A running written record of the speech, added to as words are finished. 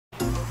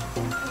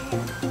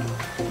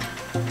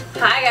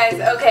Hi guys,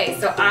 okay,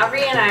 so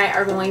Aubrey and I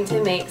are going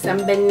to make some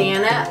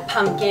banana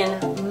pumpkin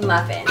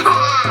muffins.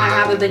 I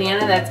have a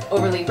banana that's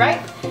overly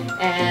ripe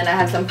and I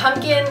have some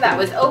pumpkin that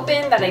was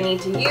open that I need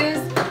to use.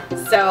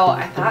 So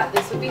I thought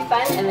this would be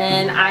fun, and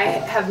then I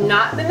have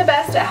not been the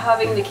best at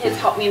having the kids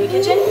help me in the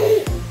kitchen.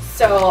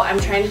 So I'm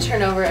trying to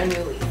turn over a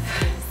new leaf.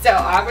 So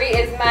Aubrey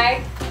is my,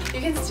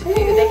 they can't see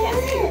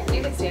you.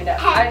 You can stand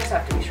up. I just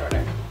have to be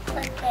shorter.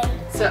 Okay.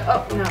 So,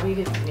 oh, no,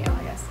 you can kneel,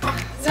 I guess.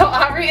 So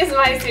Aubrey is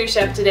my sous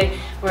chef today.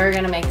 We're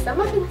gonna make some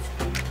muffins.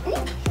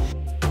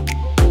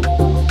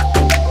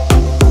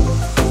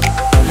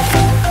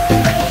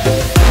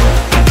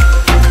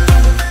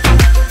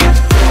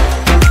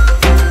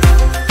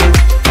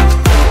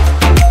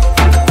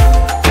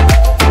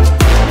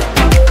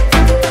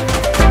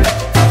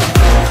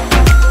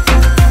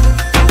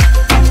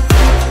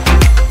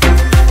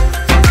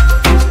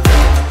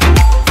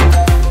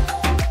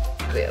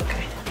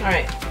 All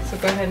right, so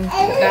go ahead and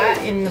put that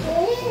in the...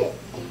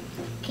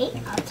 Okay,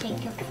 I'll take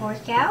the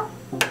fork out.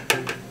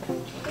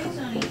 Please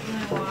don't eat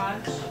my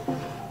watch.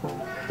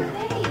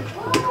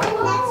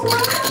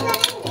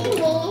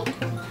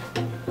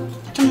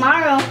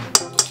 Tomorrow.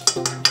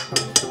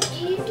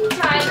 Easy,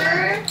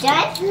 Tiger.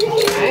 Done?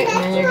 Alright, and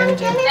then you're gonna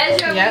do...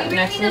 Ezra, Yep, will you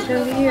next bring me one's the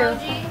gonna be you.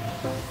 emoji?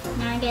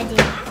 Now I gotta do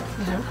that.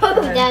 Oh,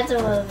 that's a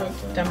little bit.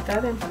 Dump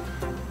that in.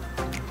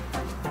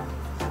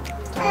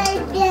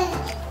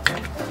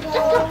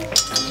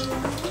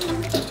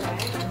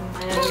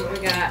 And we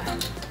got...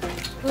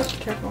 Oh,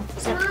 careful.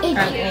 Some An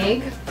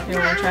egg. You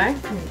wanna try?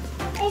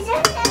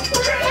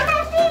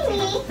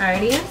 I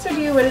already answered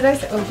you. What did I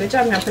say? Oh, good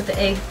job. I'm gonna put the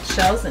egg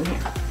shells in here.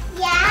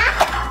 Yeah.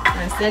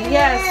 I said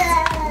yes.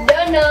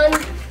 Done.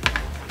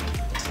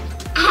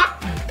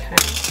 Okay.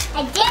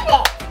 I did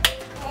it.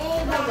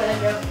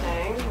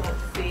 Okay,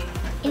 let's see.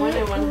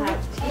 1½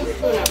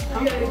 teaspoon of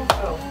pumpkin.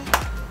 Oh,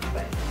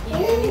 but I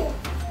did.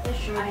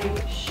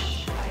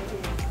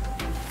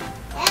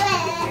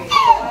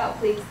 Go out,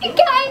 please.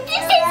 Guys,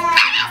 this is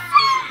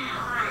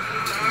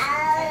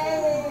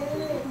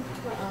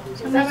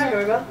Is that my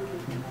doorbell?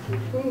 You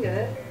can get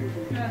it.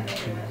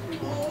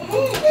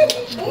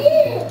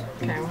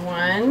 Okay,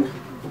 one.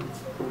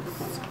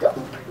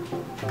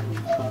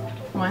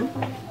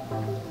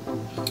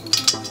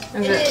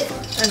 Is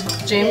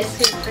James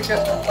here to pick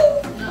up?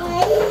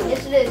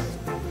 Yes, it is.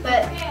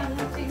 But Okay, I'm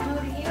gonna say no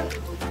to you.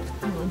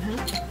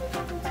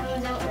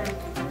 someone's out there.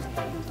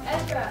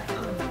 Ezra.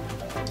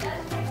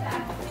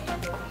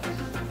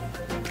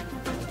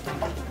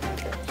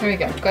 Here we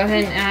go. Go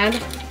ahead and add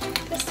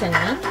the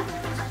cinnamon.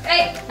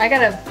 Hey! I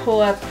gotta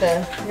pull up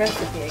the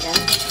recipe again.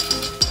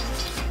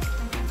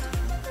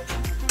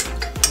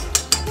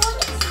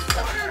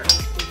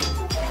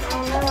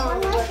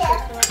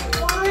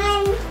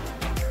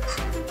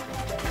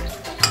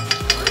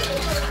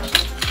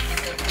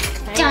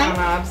 Hang on,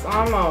 Hobbs,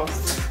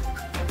 almost.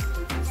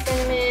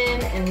 Cinnamon,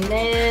 and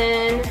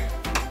then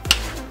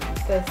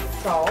the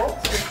salt,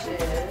 which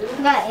is...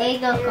 Got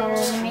egg all over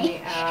we me.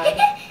 add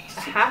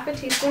 ½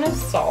 teaspoon of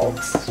salt.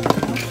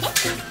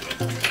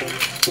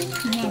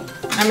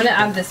 I'm gonna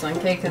add this one,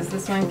 okay, because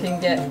this one can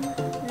get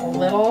a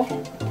little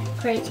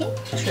Pretty.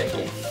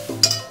 tricky.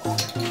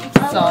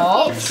 Oh,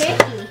 Salt. it's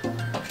tricky.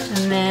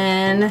 And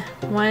then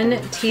 1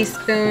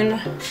 teaspoon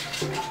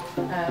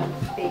of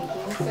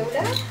baking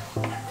soda.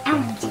 I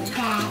want to do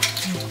that.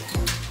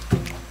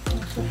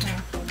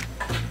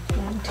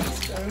 1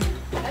 teaspoon.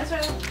 Ezra.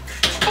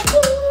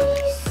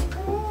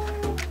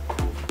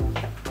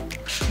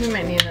 We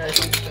might need another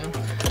teaspoon.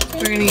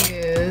 We're gonna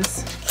use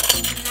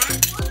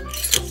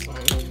this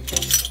one.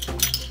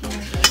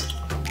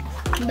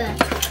 But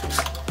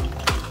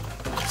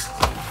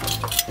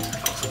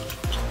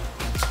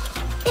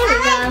there we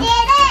go. I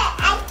did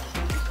it!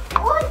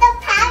 All the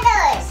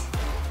powders.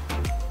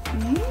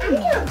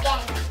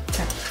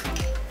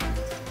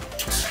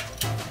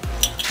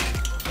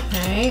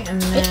 Okay, and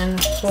then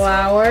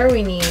flour.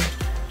 We need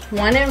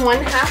 1 1/2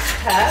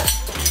 cup.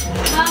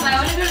 Mom, I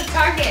want to go to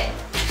Target.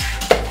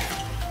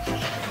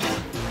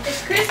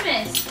 It's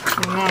Christmas.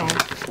 No.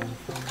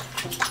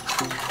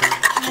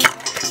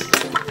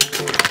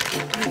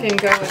 You can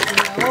go with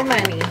no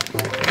money.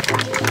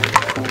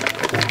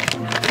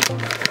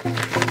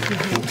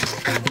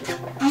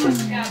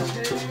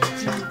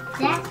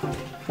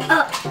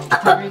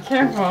 Be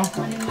careful.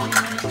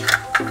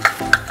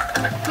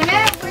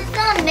 Where's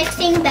the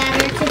mixing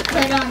batter to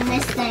put on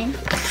this thing?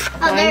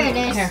 Oh, there it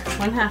is. Here,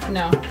 1/2,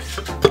 no.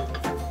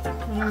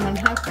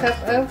 1/2 cup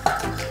of,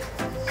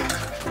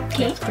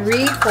 Okay.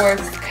 3/4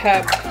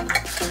 cup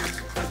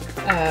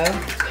of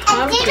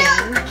pumpkin.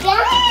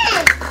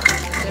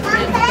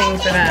 Different things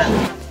for that.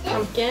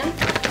 Pumpkin.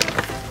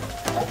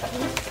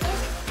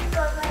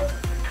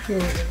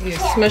 You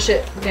smush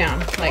it down,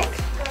 like,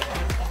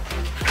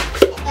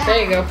 there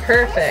you go,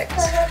 perfect.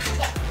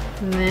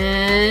 And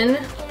then,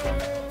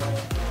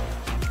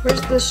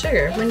 where's the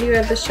sugar? When do you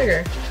add the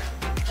sugar?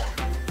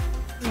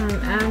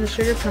 Add the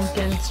sugar,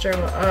 pumpkin, stir.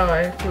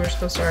 Oh, we were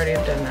supposed to already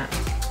have done that.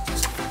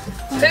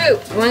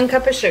 1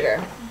 cup of sugar.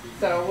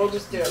 So we'll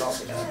just do it all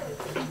together.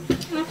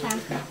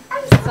 Okay.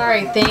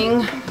 Sorry, thing.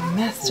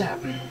 Messed up.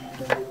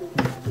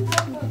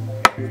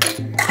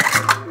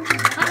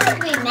 How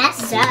did we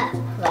mess up?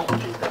 Like,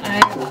 I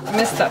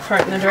missed that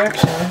part in the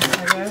directions,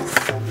 I guess.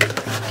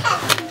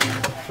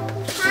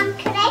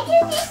 could I do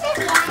this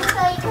again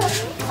so you could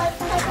like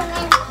put them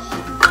in?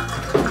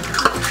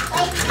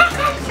 Like,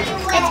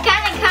 it's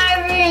kind of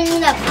covering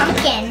the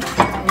pumpkin.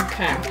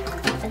 Okay.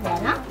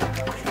 Banana.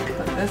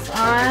 Put this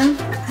on.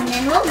 And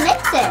then we'll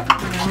mix it.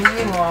 And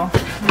we will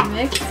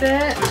mix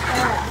it.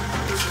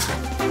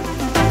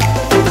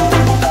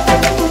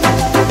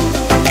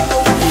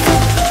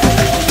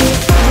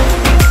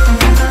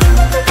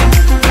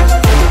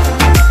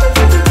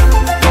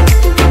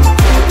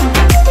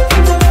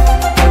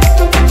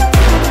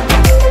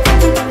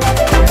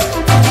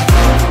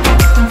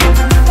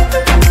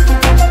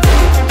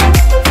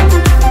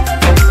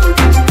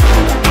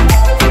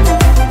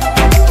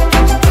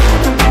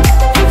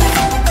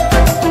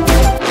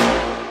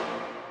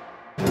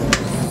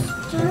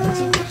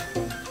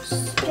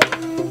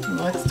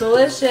 Looks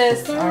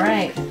delicious. All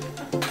right.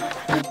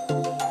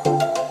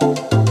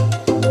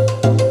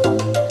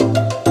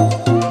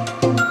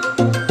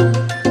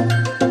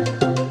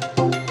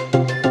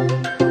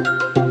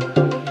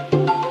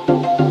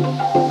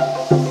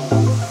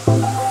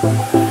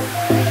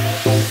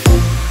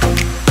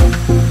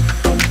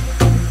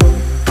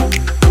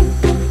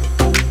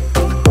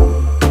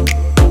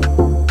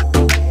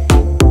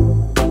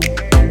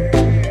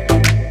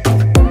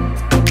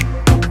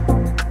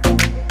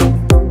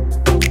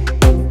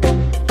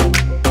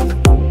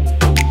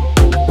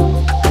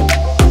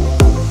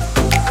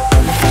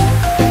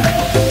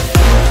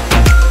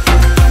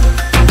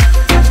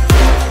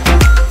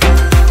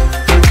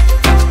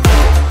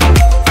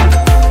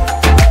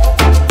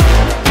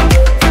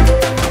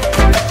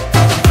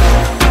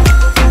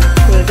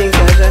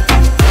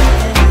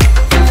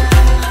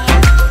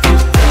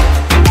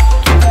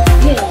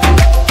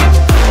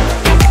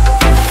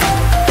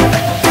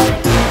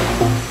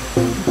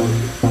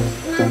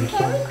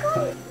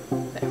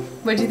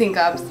 What do you think,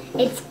 Obs?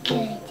 It's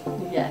good.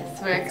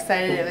 Yes, we're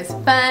excited. It was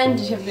fun.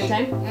 Did you have a good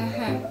time?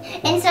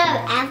 And some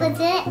apples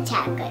and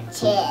chocolate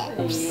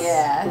chips.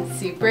 Yeah,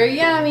 super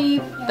yummy.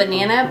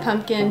 Banana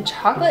pumpkin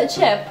chocolate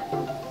chip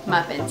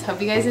muffins.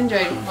 Hope you guys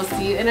enjoyed. We'll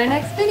see you in our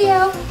next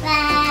video.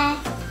 Bye.